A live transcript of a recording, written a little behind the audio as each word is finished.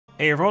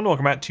Hey everyone,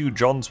 welcome back to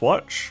John's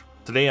Watch.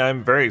 Today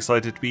I'm very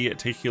excited to be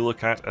taking a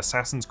look at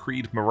Assassin's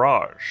Creed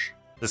Mirage.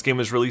 This game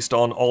was released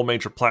on all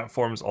major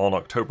platforms on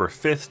October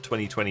 5th,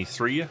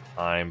 2023.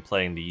 I'm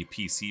playing the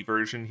PC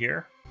version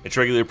here. Its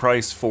regular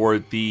price for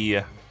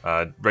the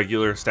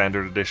regular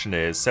standard edition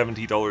is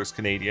 $70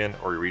 Canadian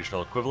or your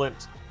regional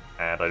equivalent.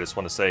 And I just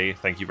want to say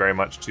thank you very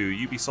much to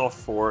Ubisoft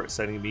for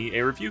sending me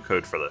a review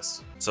code for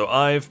this. So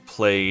I've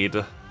played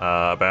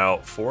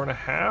about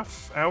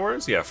 4.5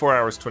 hours? Yeah, 4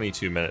 hours,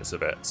 22 minutes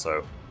of it.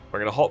 So we're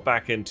going to hop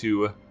back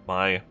into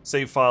my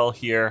save file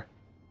here.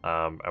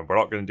 And we're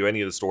not going to do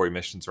any of the story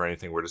missions or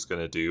anything. We're just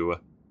going to do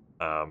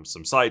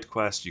some side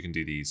quests. You can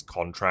do these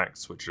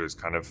contracts, which is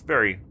kind of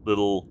very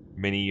little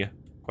mini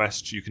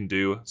quests you can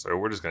do. So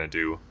we're just going to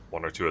do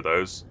one or two of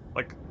those.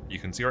 Like you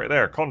can see right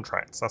there,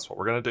 contracts. That's what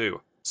we're going to do.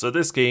 So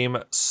this game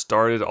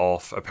started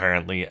off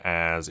apparently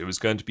as it was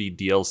going to be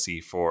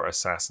DLC for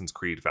Assassin's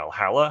Creed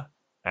Valhalla,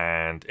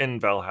 and in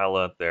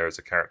Valhalla there's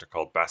a character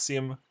called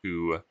Basim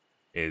who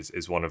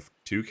is one of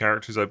two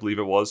characters, I believe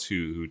it was,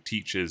 who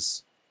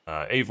teaches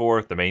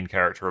Eivor, the main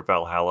character of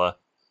Valhalla,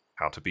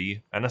 how to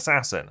be an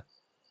assassin.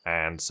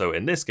 And so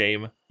in this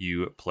game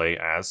you play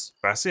as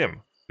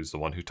Basim, who's the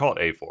one who taught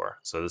Eivor.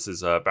 So this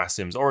is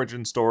Basim's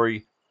origin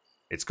story.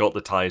 It's got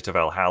the tie to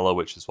Valhalla,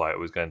 which is why it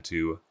was going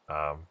to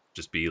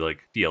just be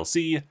like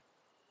DLC,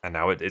 and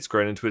now it's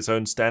grown into its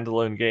own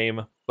standalone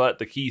game. But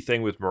the key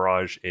thing with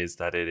Mirage is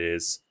that it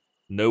is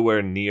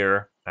nowhere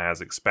near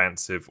as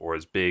expansive or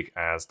as big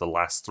as the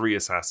last three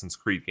Assassin's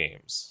Creed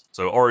games.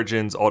 So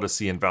Origins,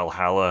 Odyssey, and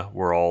Valhalla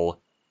were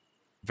all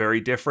very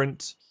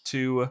different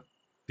to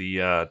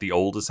the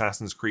old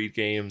Assassin's Creed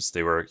games.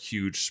 They were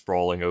huge,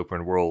 sprawling,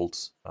 open world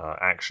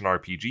action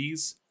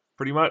RPGs,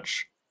 pretty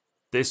much.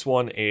 This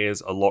one is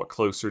a lot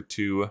closer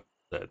to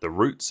the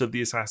roots of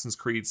the Assassin's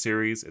Creed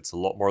series. It's a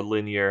lot more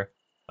linear,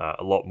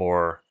 a lot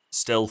more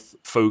stealth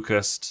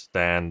focused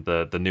than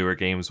the newer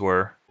games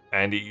were.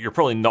 And you're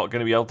probably not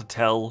going to be able to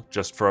tell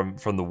just from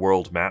the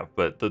world map,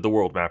 but the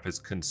world map is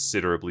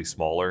considerably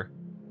smaller.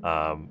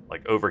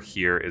 Like over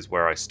here is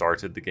where I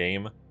started the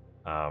game,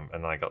 and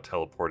then I got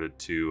teleported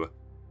to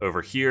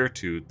over here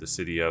to the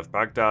city of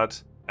Baghdad.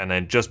 And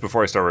then just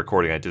before I started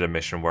recording, I did a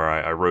mission where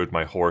I rode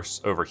my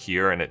horse over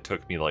here, and it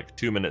took me like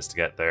 2 minutes to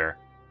get there.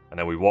 And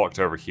then we walked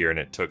over here, and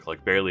it took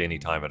like barely any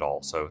time at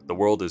all. So the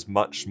world is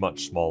much,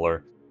 much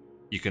smaller.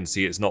 You can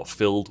see it's not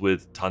filled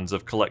with tons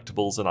of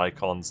collectibles and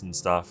icons and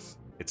stuff.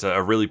 It's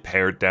a really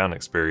pared down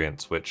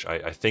experience, which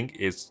I think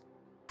is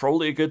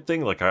probably a good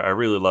thing. Like I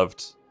really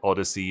loved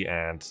Odyssey,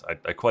 and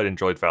I quite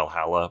enjoyed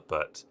Valhalla,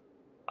 but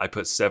I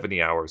put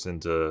 70 hours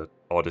into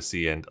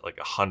Odyssey and like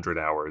 100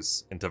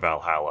 hours into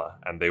Valhalla,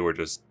 and they were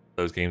just,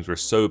 those games were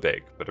so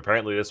big. But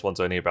apparently this one's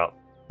only about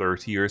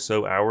 30 or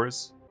so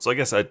hours. So I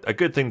guess a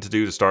good thing to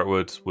do to start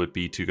with would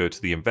be to go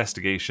to the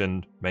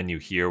investigation menu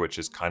here, which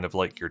is kind of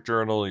like your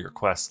journal, your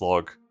quest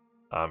log.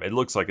 It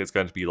looks like it's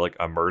going to be like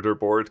a murder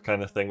board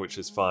kind of thing, which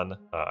is fun.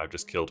 I've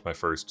just killed my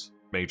first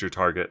major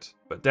target.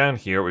 But down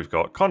here we've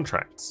got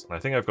contracts, and I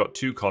think I've got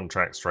 2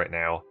 contracts right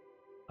now.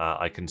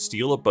 I can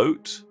steal a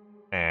boat,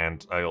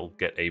 and I'll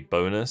get a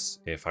bonus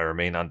if I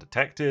remain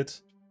undetected,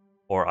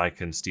 or I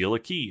can steal a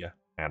key,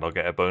 and I'll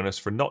get a bonus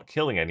for not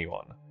killing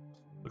anyone.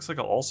 Looks like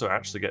I'll also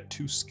actually get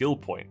 2 skill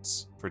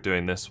points for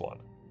doing this one.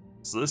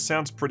 So this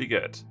sounds pretty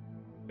good.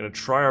 I'm gonna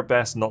try our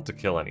best not to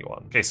kill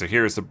anyone. Okay, so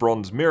here's the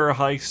bronze mirror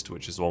heist,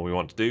 which is the one we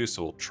want to do,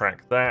 so we'll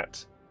track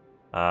that.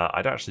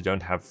 I actually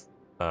don't have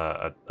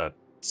a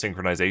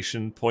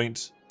synchronization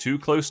point too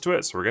close to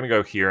it, so we're gonna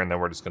go here, and then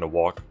we're just gonna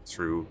walk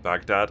through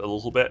Baghdad a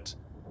little bit.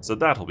 So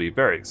that'll be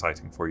very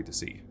exciting for you to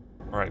see.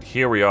 All right,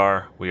 here we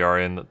are. We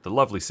are in the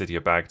lovely city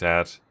of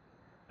Baghdad,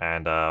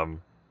 and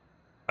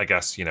I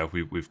guess, you know,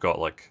 we've got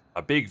like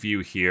a big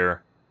view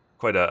here,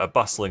 quite a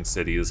bustling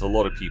city. There's a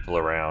lot of people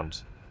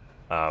around.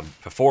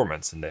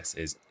 Performance in this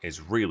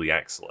is really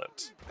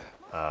excellent.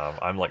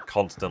 I'm like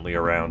constantly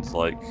around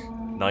like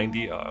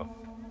 90,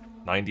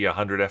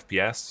 100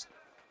 FPS.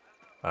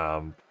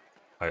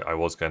 I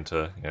was going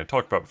to, you know,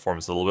 talk about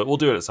performance a little bit. We'll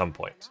do it at some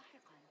point.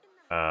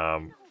 A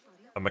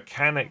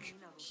mechanic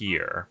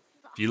here.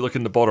 If you look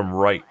in the bottom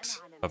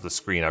right of the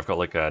screen, I've got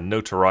like a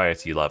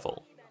notoriety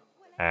level,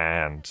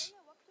 and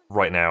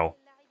right now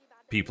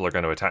people are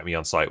going to attack me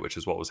on sight, which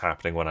is what was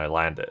happening when I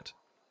landed.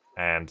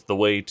 And the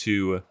way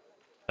to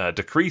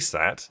decrease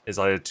that is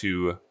either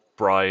to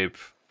bribe,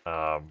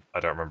 I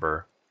don't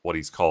remember what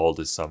he's called,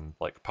 is some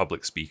like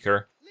public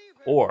speaker,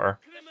 or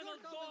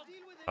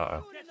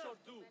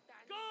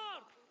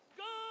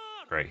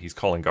great, he's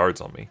calling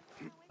guards on me.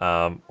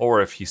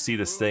 Or if you see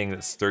this thing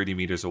that's 30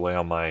 meters away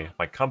on my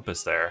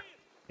compass there,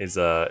 is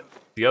the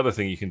other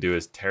thing you can do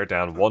is tear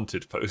down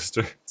wanted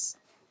posters,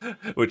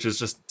 which is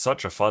just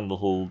such a fun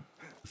little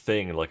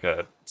thing, like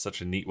such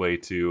a neat way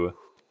to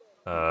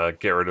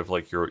get rid of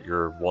like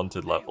your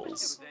wanted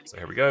levels. So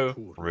here we go,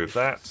 remove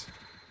that.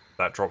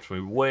 That dropped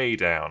me way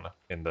down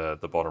in the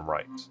bottom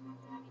right.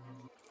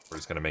 We're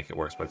just gonna make it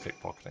worse by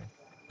pickpocketing.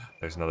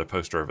 There's another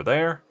poster over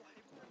there.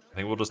 I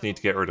think we'll just need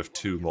to get rid of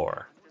 2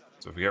 more.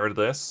 So if we get rid of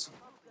this,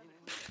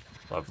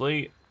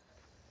 lovely.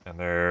 And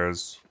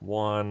there's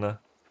one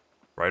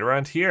right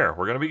around here.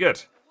 We're gonna be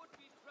good.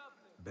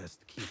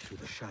 Best keep to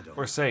the shadow.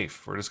 We're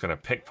safe. We're just gonna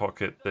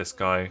pickpocket this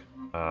guy.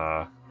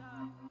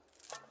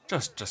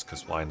 Just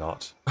cause why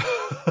not?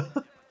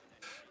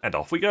 And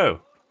off we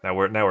go. Now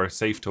we're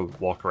safe to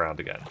walk around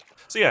again.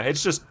 So yeah,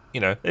 it's just, you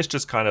know, it's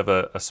just kind of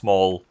a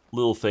small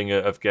little thing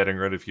of getting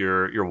rid of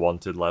your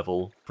wanted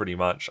level, pretty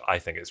much. I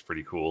think it's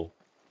pretty cool.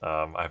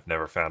 I've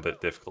never found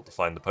it difficult to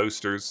find the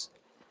posters.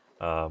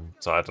 So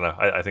I don't know,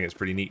 I think it's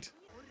pretty neat.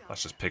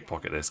 Let's just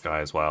pickpocket this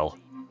guy as well.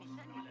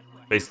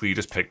 Basically, you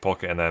just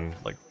pickpocket and then,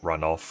 like,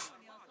 run off.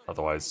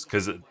 Otherwise,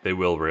 because they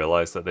will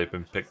realize that they've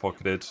been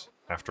pickpocketed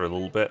after a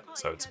little bit,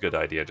 so it's a good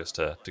idea just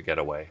to get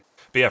away.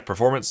 But yeah,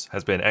 performance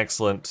has been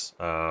excellent.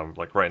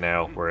 Like right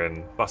now, we're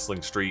in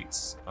bustling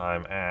streets.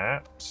 I'm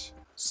at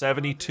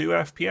 72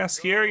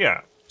 FPS here,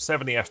 yeah,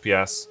 70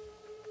 FPS,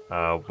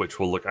 which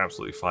will look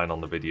absolutely fine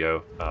on the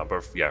video.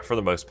 But yeah, for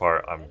the most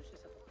part, I'm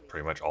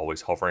pretty much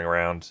always hovering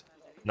around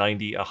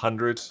 90,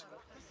 100,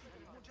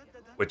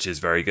 which is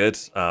very good.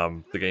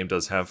 The game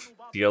does have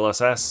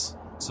DLSS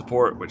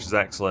support, which is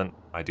excellent.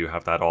 I do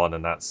have that on,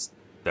 and that's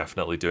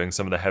definitely doing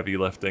some of the heavy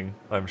lifting,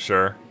 I'm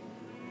sure.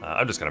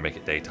 I'm just going to make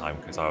it daytime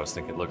because I always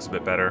think it looks a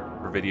bit better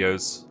for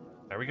videos.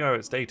 There we go,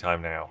 it's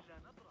daytime now.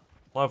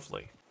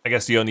 Lovely. I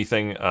guess the only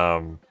thing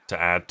to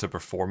add to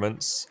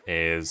performance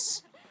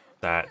is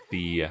that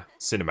the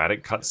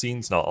cinematic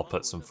cutscenes, now I'll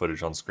put some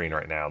footage on screen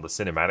right now, the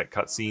cinematic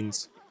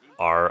cutscenes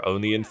are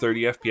only in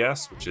 30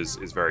 FPS, which is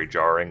very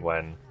jarring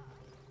when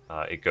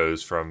it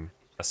goes from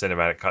a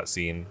cinematic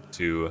cutscene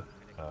to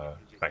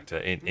back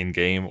to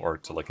in-game or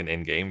to like an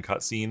in-game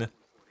cutscene.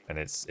 And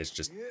it's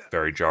just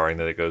very jarring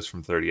that it goes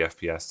from 30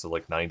 FPS to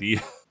like 90.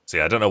 So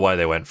yeah, I don't know why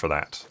they went for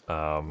that.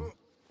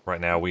 Right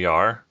now we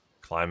are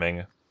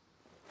climbing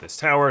this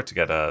tower to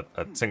get a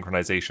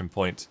synchronization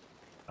point.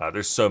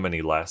 There's so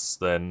many less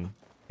than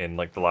in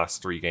like the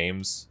last 3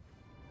 games.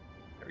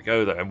 There we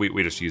go, and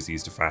we just use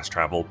these to fast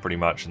travel pretty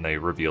much, and they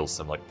reveal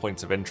some like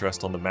points of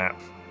interest on the map.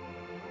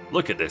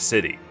 Look at this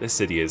city. This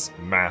city is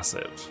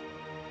massive.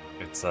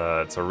 It's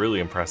a really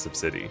impressive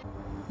city.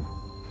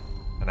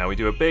 And now we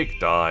do a big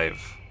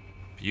dive.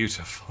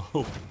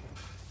 Beautiful.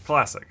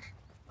 Classic.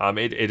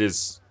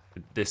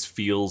 It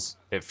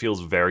feels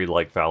very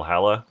like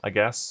Valhalla, I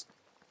guess.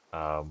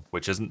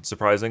 Which isn't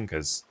surprising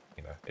because,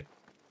 you know, it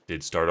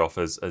did start off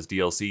as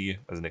DLC,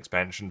 as an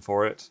expansion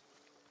for it.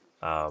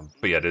 But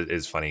yeah, it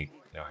is funny.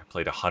 You know, I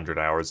played 100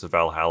 hours of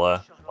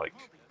Valhalla, like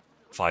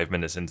 5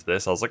 minutes into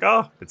this, I was like,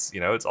 oh, it's, you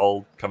know, it's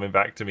all coming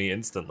back to me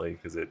instantly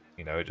because it,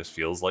 you know, it just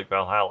feels like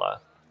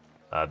Valhalla.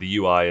 The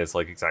UI is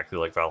like exactly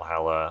like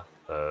Valhalla.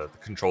 The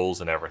controls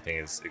and everything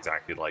is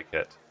exactly like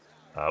it,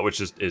 which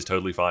is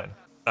totally fine.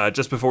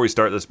 Just before we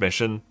start this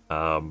mission,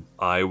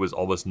 I was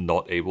almost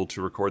not able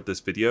to record this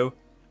video.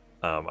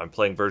 I'm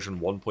playing version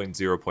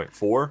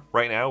 1.0.4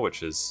 right now,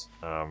 which is,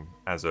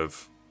 as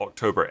of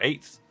October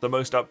 8th, the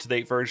most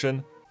up-to-date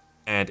version.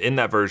 And in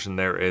that version,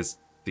 there is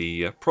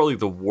probably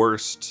the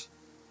worst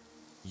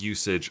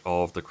usage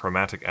of the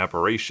chromatic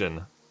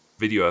aberration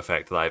video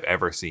effect that I've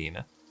ever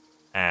seen.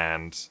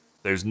 And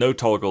there's no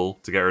toggle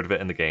to get rid of it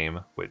in the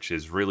game, which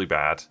is really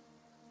bad.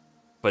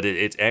 But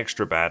it's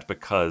extra bad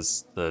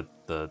because the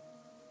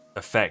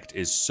effect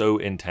is so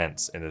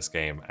intense in this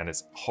game, and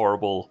it's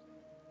horrible.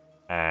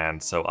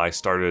 And so I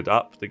started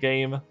up the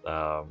game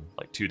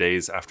like 2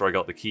 days after I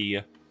got the key,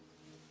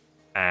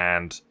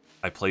 and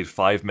I played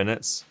 5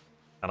 minutes,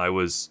 and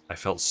I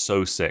felt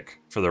so sick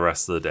for the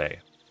rest of the day.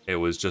 It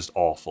was just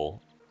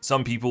awful.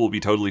 Some people will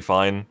be totally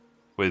fine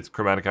with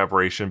chromatic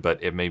aberration,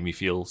 but it made me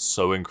feel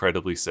so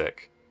incredibly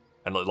sick.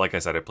 And like I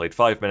said, I played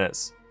 5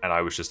 minutes, and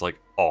I was just like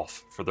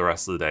off for the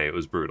rest of the day. It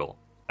was brutal.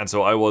 And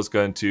so I was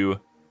going to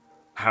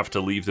have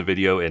to leave the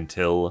video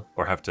until,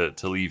 or have to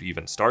leave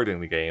even starting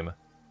the game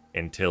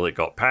until it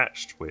got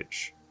patched,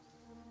 which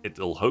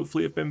it'll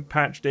hopefully have been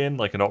patched in,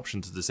 like an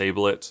option to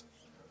disable it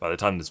by the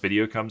time this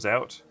video comes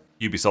out.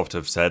 Ubisoft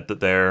have said that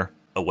they're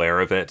aware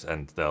of it,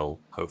 and they'll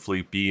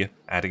hopefully be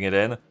adding it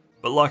in.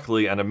 But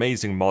luckily, an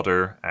amazing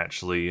modder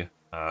actually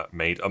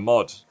made a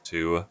mod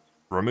to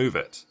remove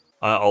it.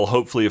 I'll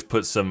hopefully have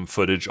put some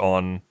footage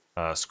on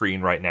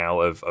screen right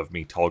now of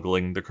me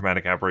toggling the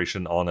chromatic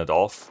aberration on and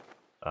off,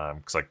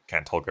 because I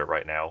can't toggle it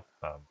right now.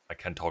 I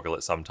can toggle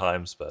it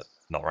sometimes, but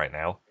not right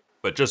now.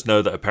 But just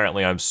know that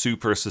apparently I'm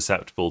super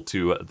susceptible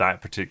to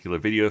that particular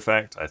video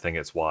effect. I think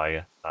it's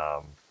why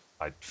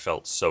I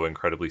felt so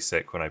incredibly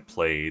sick when I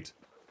played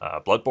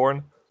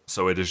Bloodborne.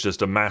 So it is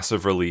just a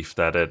massive relief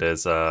that it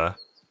is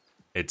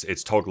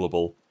it's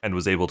toggleable and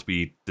was able to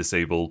be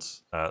disabled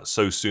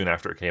so soon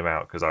after it came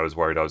out, because I was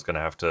worried I was going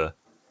to have to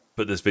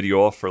put this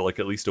video off for like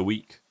at least a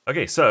week.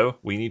 Okay, so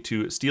we need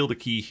to steal the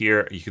key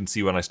here. You can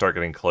see when I start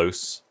getting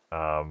close,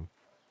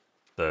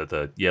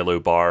 the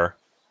yellow bar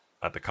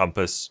at the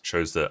compass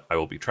shows that I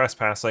will be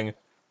trespassing.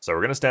 So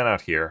we're going to stand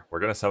out here. We're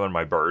going to summon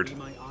my bird.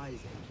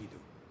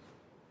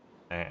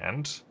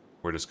 And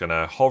we're just going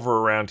to hover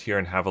around here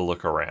and have a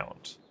look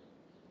around.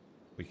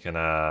 We can,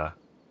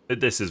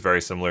 this is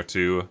very similar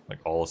to like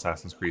all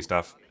Assassin's Creed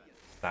stuff.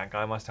 That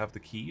guy must have the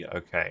key?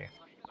 Okay.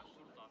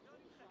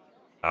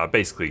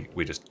 Basically,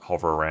 we just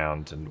hover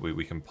around and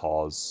we can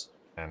pause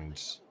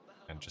and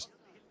just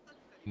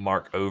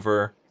mark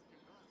over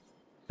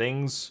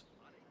things.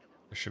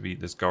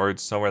 There's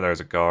guards somewhere. There's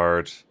a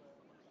guard.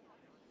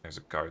 There's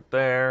a guard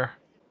there.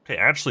 Okay,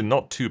 actually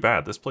not too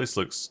bad. This place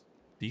looks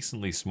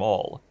decently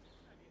small.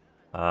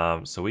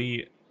 So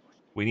we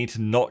need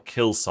to not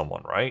kill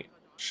someone, right?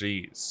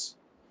 Jeez.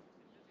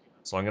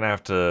 So I'm gonna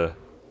have to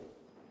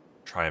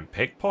try and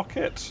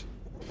pickpocket.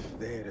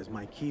 There is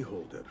my key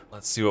holder.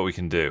 Let's see what we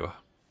can do.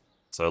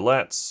 So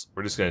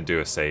we're just gonna do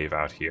a save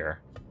out here.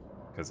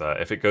 Because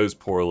if it goes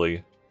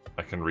poorly,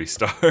 I can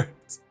restart.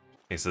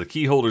 Okay, so the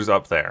key holder's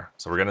up there.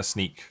 So we're gonna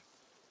sneak.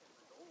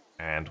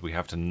 And we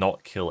have to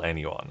not kill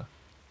anyone.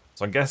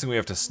 So I'm guessing we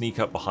have to sneak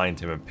up behind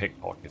him and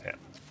pickpocket him.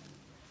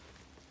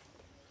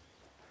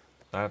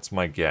 That's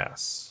my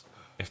guess.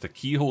 If the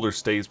key holder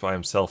stays by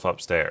himself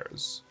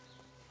upstairs,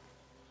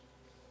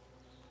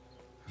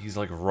 he's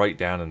like right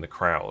down in the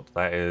crowd.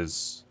 That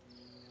is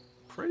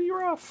pretty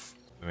rough.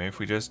 I mean, if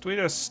we just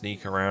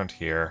sneak around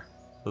here.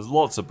 There's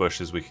lots of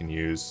bushes we can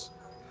use.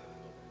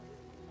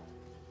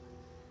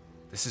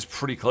 This is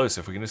pretty close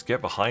if we can just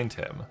get behind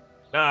him.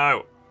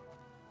 No!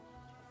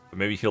 But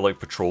maybe he'll like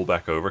patrol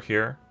back over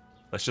here.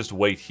 Let's just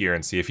wait here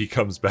and see if he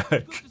comes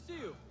back.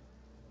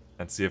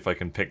 And see if I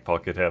can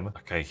pickpocket him.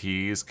 Okay,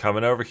 he's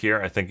coming over here.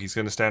 I think he's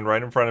going to stand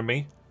right in front of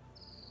me.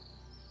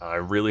 I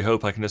really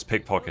hope I can just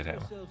pickpocket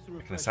him.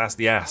 I can assassinate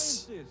the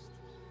ass.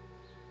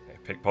 Okay,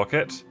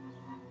 pickpocket.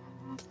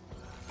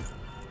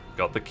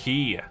 Got the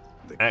key.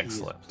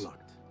 Excellent. Key is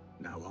plucked.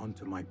 Now on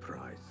to my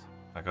prize.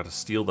 I got to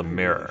steal the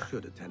mirror. I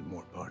should attend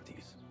more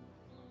parties.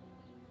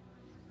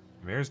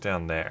 The mirror's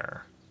down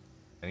there.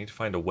 I need to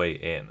find a way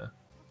in.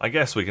 I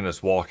guess we can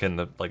just walk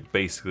in like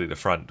basically the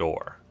front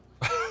door.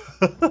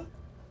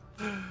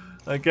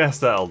 I guess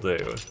that'll do.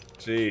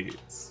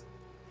 Jeez.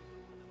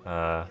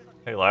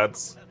 Hey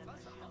lads.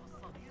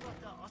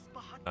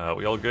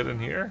 We all good in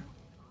here?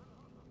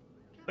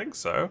 I think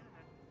so.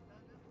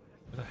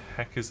 Where the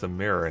heck is the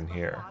mirror in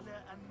here?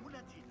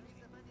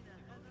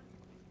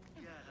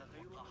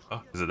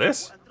 Oh, is it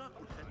this?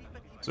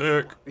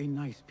 Sick. A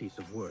nice piece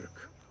of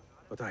work,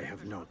 but I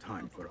have no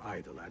time for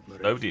idle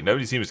admiration.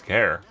 Nobody seems to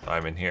care that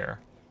I'm in here.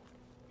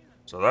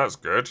 So that's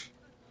good.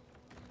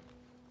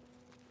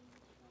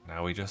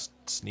 Now we just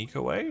sneak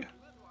away?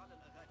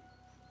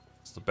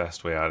 It's the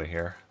best way out of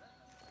here.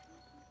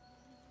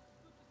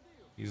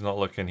 He's not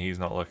looking, he's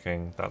not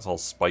looking. That's all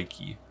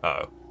spiky.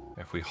 Uh-oh.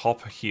 If we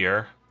hop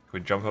here, can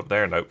we jump up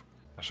there? Nope.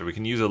 Actually, we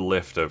can use a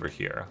lift over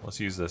here. Let's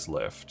use this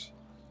lift.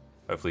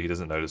 Hopefully he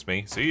doesn't notice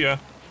me. See ya!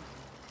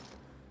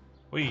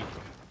 Whee!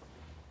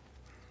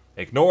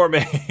 Ignore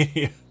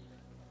me!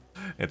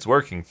 It's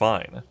working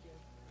fine.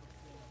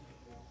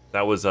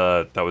 That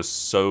was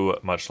so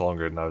much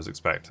longer than I was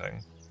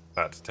expecting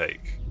that to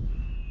take.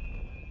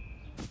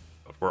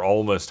 But we're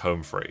almost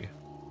home free.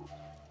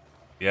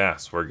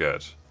 Yes, we're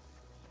good.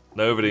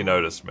 Nobody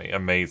noticed me.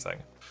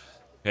 Amazing.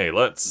 Okay,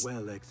 let's...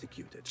 Well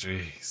executed.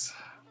 Jeez.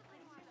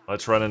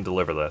 Let's run and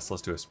deliver this.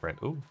 Let's do a sprint.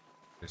 Ooh,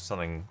 there's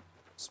something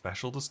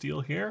special to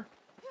steal here?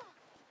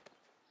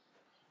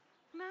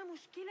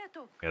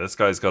 Yeah, this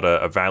guy's got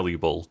a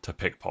valuable to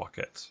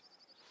pickpocket.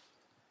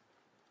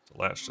 So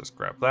let's just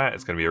grab that.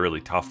 It's going to be a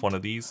really tough one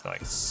of these.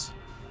 Nice.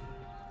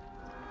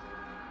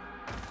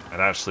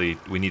 And actually,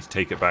 we need to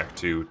take it back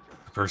to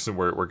the person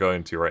we're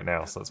going to right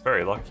now, so that's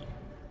very lucky.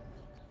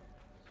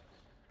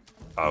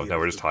 Oh, no,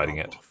 we're just hiding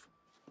it.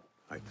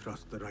 I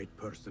trust the right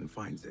person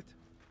finds it.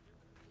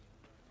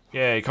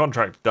 Yay,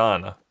 contract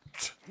done.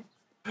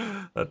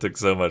 That took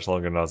so much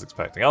longer than I was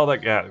expecting. Oh,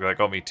 that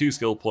got me 2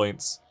 skill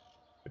points,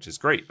 which is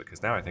great,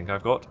 because now I think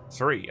I've got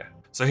 3.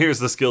 So here's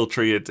the skill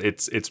tree.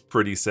 It's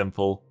pretty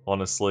simple,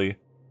 honestly.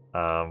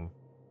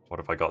 What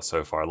have I got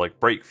so far? Like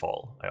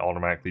breakfall. I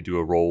automatically do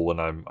a roll when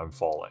I'm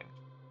falling.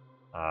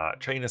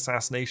 Chain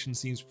assassination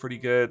seems pretty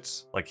good.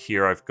 Like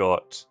here I've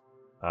got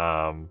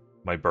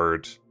my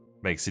bird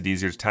makes it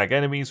easier to tag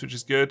enemies, which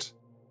is good.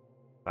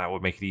 That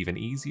would make it even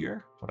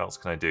easier. What else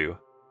can I do?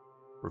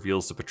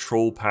 Reveals the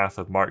patrol path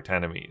of marked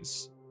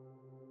enemies.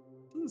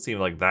 Doesn't seem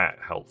like that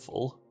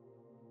helpful.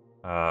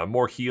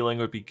 More healing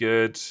would be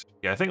good.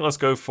 Yeah, I think let's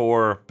go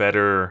for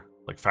better,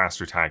 like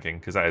faster tagging,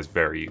 because that is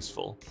very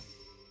useful.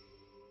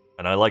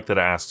 And I like that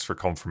it asks for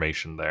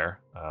confirmation there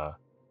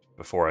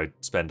before I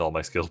spend all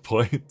my skill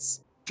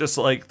points. Just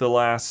like the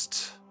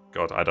last,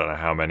 God, I don't know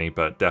how many,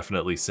 but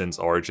definitely since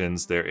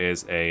Origins, there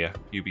is a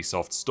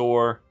Ubisoft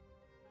store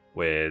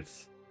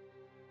with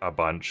a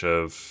bunch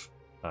of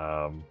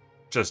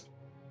just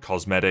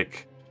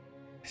cosmetic.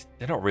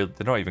 They're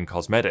not even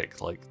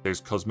cosmetic. Like there's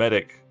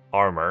cosmetic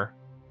armor,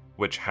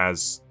 which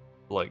has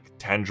like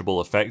tangible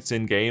effects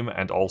in game,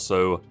 and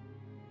also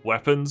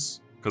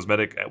weapons.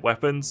 Cosmetic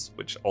weapons,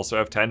 which also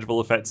have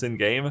tangible effects in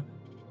game.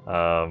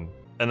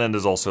 And then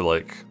there's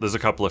also there's a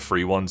couple of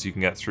free ones you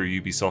can get through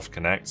Ubisoft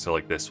Connect. So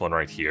like this one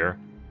right here,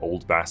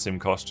 old Basim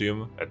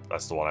costume.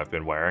 That's the one I've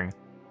been wearing.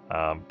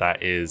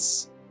 That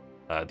is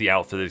the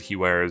outfit that he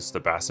wears, the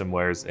Basim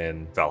wears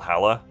in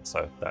Valhalla.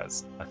 So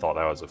I thought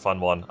that was a fun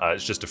one.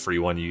 It's just a free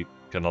one you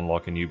can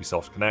unlock in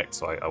Ubisoft Connect,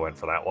 so I went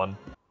for that one.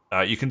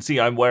 You can see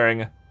I'm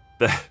wearing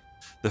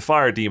the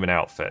Fire Demon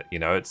outfit. You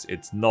know,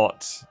 it's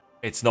not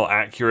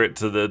accurate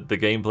to the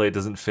gameplay. It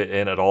doesn't fit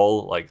in at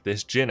all. Like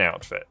this Jin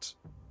outfit,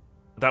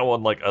 that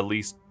one like at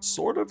least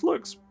sort of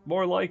looks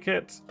more like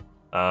it.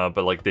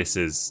 But like this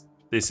is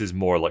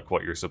more like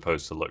what you're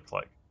supposed to look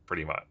like,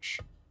 pretty much.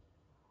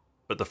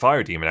 But the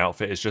Fire Demon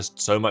outfit is just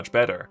so much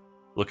better.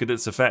 Look at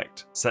its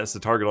effect. Sets the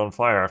target on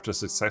fire after a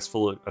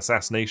successful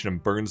assassination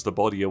and burns the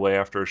body away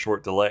after a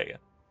short delay.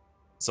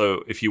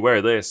 So if you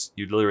wear this,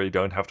 you literally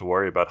don't have to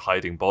worry about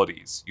hiding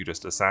bodies. You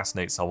just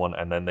assassinate someone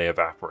and then they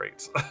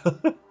evaporate.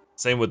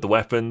 Same with the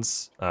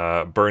weapons.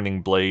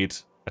 Burning Blade,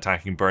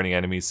 attacking burning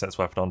enemies, sets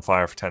weapon on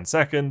fire for 10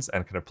 seconds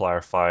and can apply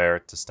a fire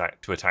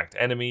to attack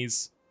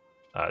enemies.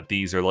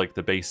 These are like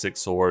the basic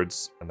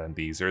swords, and then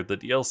these are the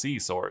DLC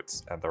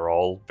swords, and they're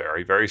all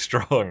very, very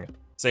strong.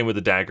 Same with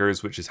the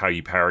daggers, which is how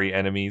you parry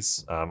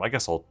enemies. I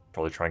guess I'll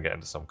probably try and get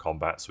into some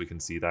combat so we can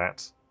see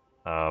that.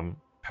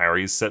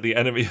 Parries set the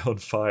enemy on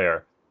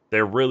fire.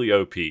 They're really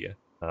OP.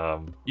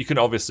 You can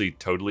obviously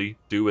totally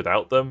do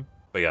without them,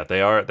 but yeah,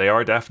 they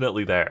are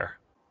definitely there.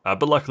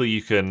 But luckily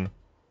you can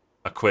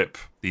equip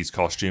these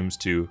costumes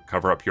to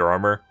cover up your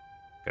armor,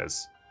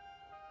 because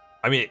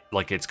I mean,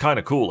 like, it's kind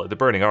of cool. Like, the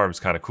burning arm's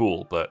kind of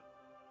cool, but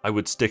I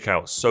would stick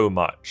out so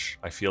much.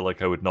 I feel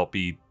like I would not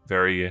be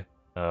very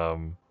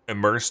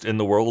immersed in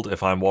the world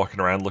if I'm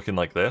walking around looking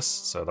like this.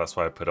 So that's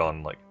why I put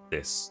on like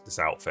this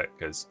outfit,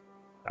 because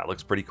that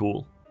looks pretty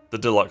cool. The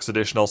deluxe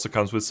edition also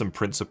comes with some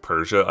Prince of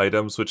Persia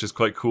items, which is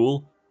quite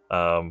cool.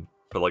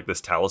 But like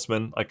this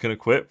talisman I can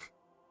equip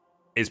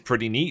is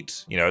pretty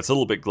neat. You know, it's a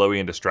little bit glowy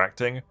and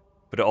distracting,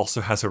 but it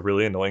also has a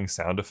really annoying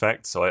sound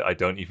effect. So I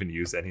don't even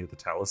use any of the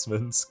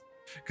talismans,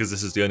 because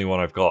this is the only one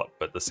I've got,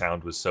 but the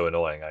sound was so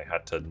annoying I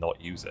had to not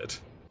use it.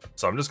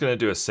 So I'm just going to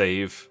do a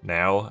save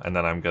now, and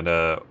then I'm going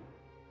to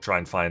try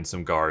and find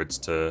some guards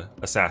to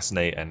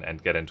assassinate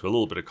and get into a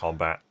little bit of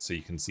combat so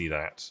you can see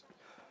that.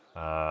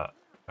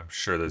 I'm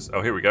sure there's...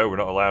 Oh, here we go. We're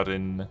not allowed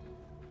in...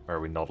 Or are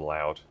we not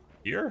allowed?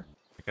 Here?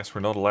 I guess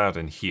we're not allowed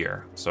in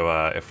here.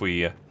 So if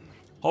we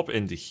hop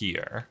into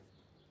here,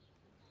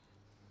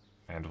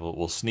 and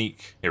we'll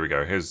sneak... Here we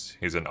go.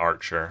 Here's an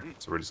archer.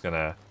 So we're just going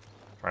to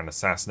try and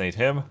assassinate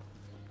him.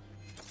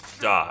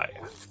 Die.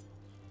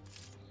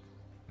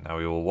 Now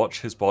we will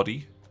watch his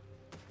body.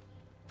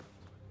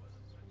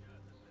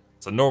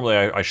 So normally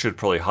I should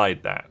probably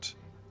hide that.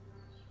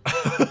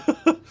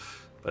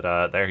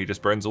 But there he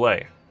just burns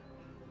away.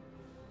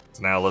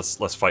 So now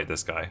let's fight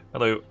this guy.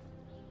 Hello.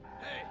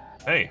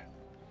 Hey.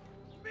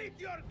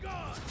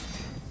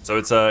 So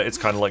it's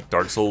kind of like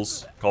Dark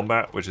Souls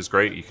combat, which is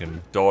great. You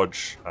can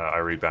dodge. I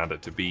rebound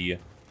it to B.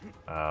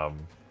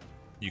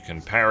 You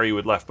can parry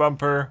with left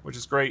bumper, which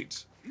is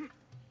great.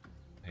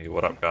 Hey,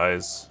 what up,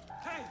 guys?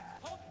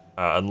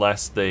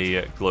 Unless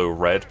they glow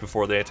red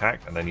before they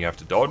attack, and then you have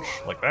to dodge,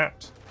 like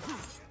that.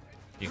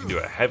 You can do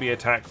a heavy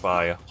attack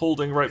by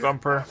holding right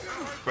bumper.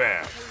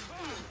 Bam!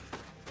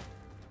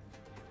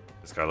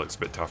 This guy looks a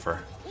bit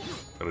tougher.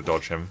 Gotta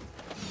dodge him.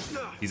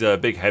 He's a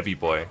big heavy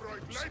boy.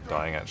 Oops,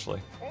 dying,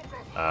 actually.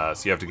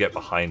 So you have to get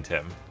behind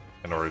him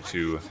in order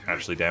to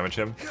actually damage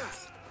him.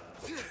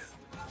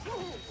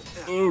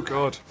 Oh,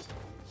 God.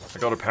 I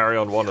got a parry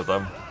on one of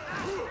them.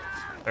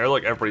 There,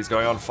 look, everybody's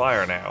going on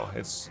fire now.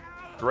 It's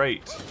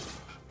great.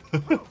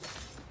 Oh,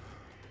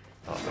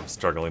 I'm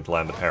struggling to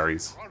land the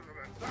parries.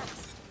 There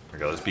we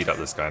go, let's beat up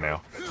this guy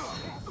now.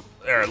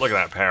 There, look at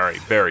that parry.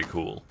 Very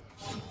cool.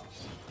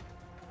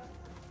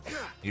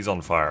 He's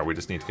on fire. We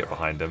just need to get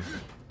behind him.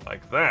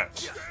 Like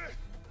that.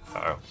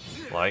 Uh-oh.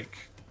 Like.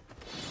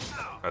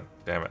 God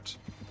damn it.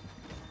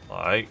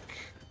 Like.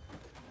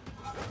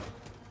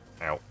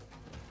 Ow.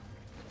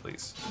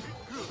 Please.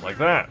 Like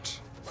that.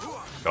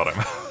 Got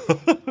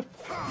him.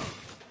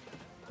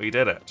 We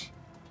did it.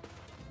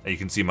 And you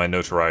can see my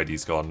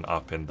notoriety's gone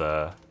up in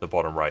the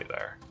bottom right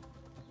there.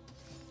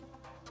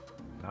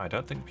 No, I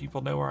don't think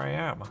people know where I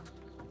am.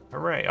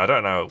 Hooray. I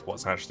don't know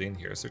what's actually in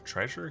here. Is there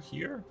treasure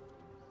here?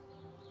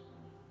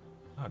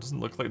 Oh, it doesn't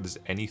look like there's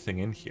anything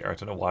in here. I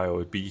don't know why I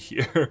would be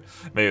here.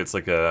 Maybe it's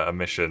like a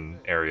mission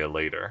area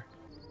later.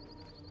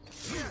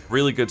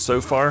 Really good so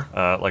far.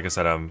 Like I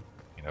said, I'm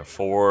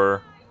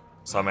 4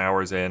 some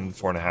hours in,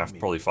 4.5,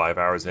 probably 5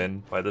 hours in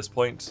by this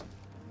point.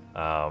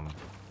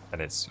 And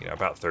it's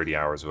about 30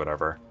 hours or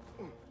whatever.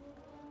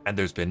 And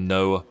there's been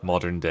no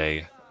modern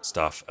day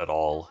stuff at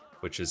all,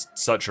 which is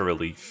such a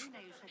relief.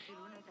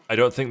 I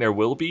don't think there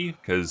will be,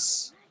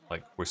 because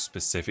like we're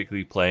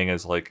specifically playing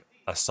as like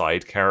a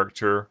side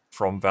character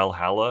from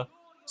Valhalla,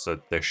 so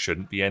there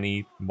shouldn't be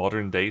any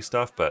modern day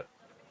stuff. But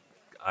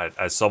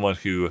as someone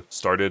who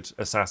started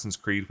Assassin's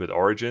Creed with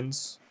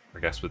Origins, I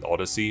guess with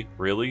Odyssey,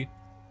 really,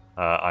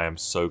 I am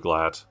so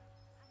glad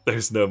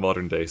there's no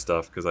modern day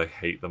stuff, because I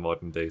hate the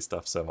modern day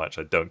stuff so much.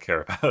 I don't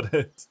care about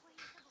it.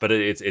 But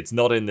it's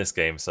not in this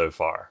game so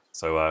far.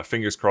 So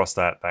fingers crossed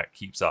that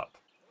keeps up.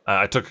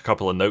 I took a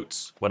couple of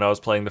notes when I was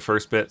playing the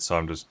first bit, so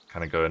I'm just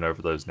kind of going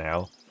over those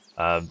now.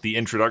 The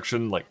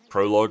introduction, like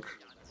prologue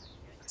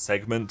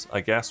segment,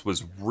 I guess,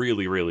 was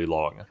really, really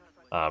long.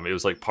 It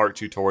was like part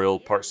tutorial,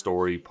 part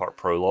story, part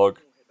prologue.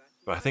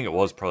 But I think it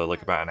was probably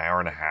like about an hour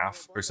and a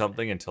half or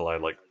something until I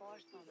like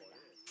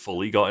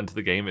fully got into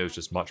the game. It was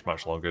just much,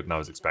 much longer than I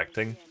was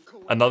expecting.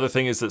 Another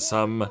thing is that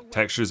some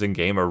textures in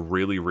game are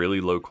really, really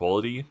low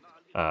quality.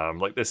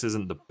 Like this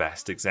isn't the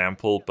best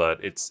example,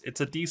 but it's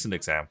a decent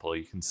example.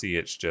 You can see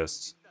it's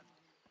just,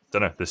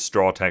 don't know, the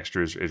straw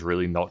texture is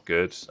really not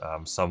good.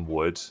 Some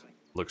wood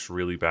looks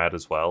really bad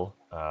as well.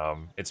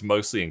 It's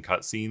mostly in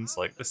cutscenes.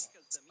 Like this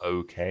is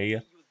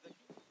okay.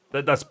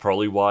 That's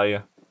probably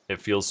why it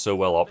feels so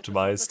well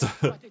optimized.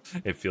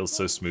 It feels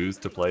so smooth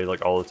to play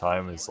like all the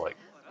time. It's like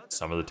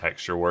some of the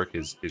texture work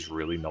is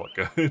really not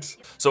good.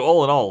 So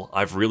all in all,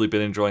 I've really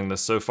been enjoying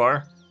this so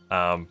far.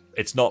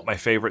 It's not my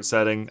favorite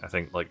setting. I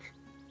think like,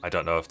 I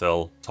don't know if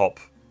they'll top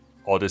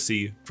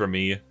Odyssey for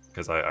me,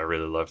 because I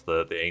really loved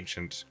the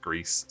ancient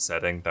Greece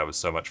setting. That was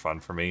so much fun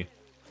for me.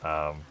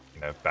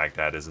 You know,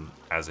 Baghdad isn't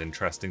as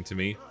interesting to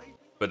me.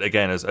 But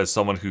again, as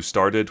someone who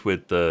started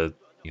with the,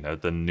 you know,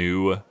 the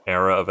new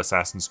era of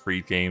Assassin's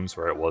Creed games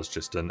where it was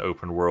just an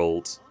open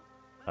world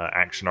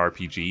action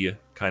RPG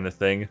kind of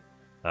thing,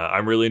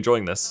 I'm really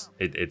enjoying this.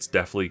 It's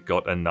definitely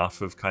got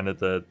enough of kind of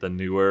the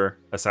newer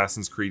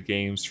Assassin's Creed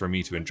games for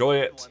me to enjoy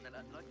it.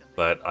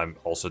 But I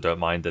also don't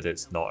mind that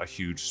it's not a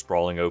huge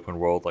sprawling open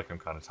world. Like I'm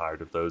kind of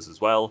tired of those as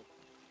well.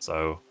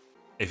 So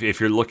if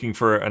you're looking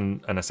for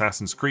an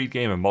Assassin's Creed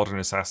game, a modern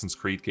Assassin's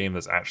Creed game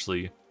that's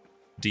actually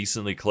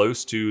decently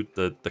close to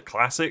the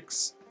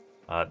classics,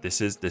 this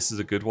is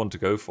a good one to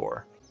go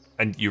for.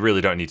 And you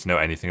really don't need to know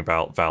anything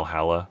about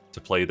Valhalla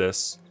to play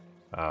this.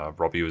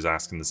 Robbie was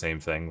asking the same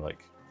thing.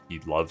 Like he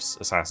loves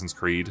Assassin's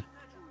Creed,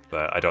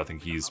 but I don't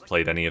think he's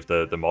played any of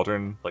the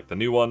modern, like the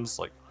new ones,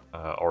 like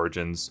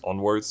Origins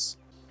onwards.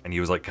 And he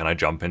was like, can I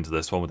jump into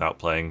this one without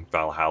playing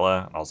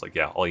Valhalla? And I was like,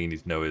 yeah, all you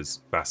need to know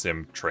is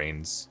Basim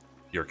trains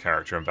your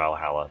character in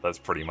Valhalla. That's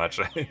pretty much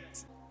it.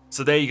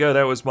 So there you go,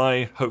 that was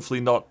my hopefully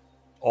not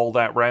all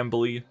that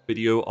rambly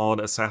video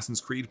on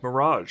Assassin's Creed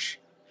Mirage.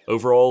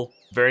 Overall,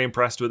 very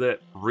impressed with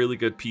it. Really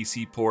good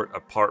PC port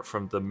apart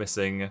from the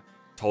missing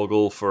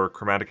toggle for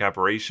chromatic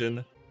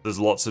aberration. There's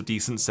lots of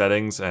decent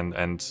settings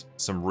and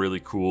some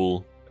really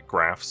cool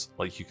graphs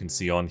like you can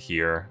see on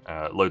here.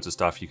 Loads of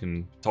stuff you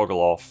can toggle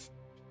off,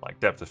 like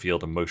depth of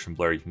field and motion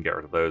blur. You can get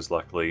rid of those,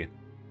 luckily.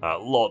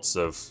 Lots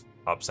of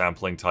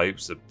upsampling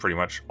types, pretty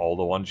much all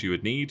the ones you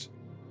would need,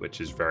 which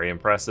is very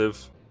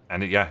impressive.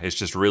 And yeah, it's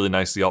just really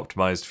nicely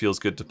optimized, feels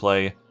good to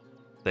play.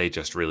 They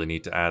just really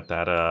need to add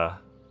that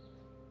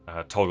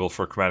toggle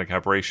for chromatic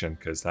aberration,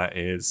 because that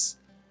is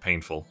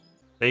painful.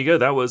 There you go,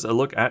 that was a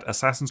look at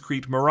Assassin's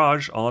Creed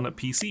Mirage on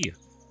PC.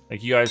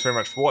 Thank you guys very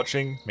much for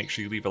watching. Make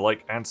sure you leave a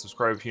like and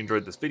subscribe if you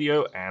enjoyed this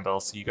video, and I'll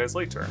see you guys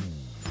later.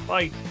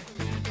 Bye!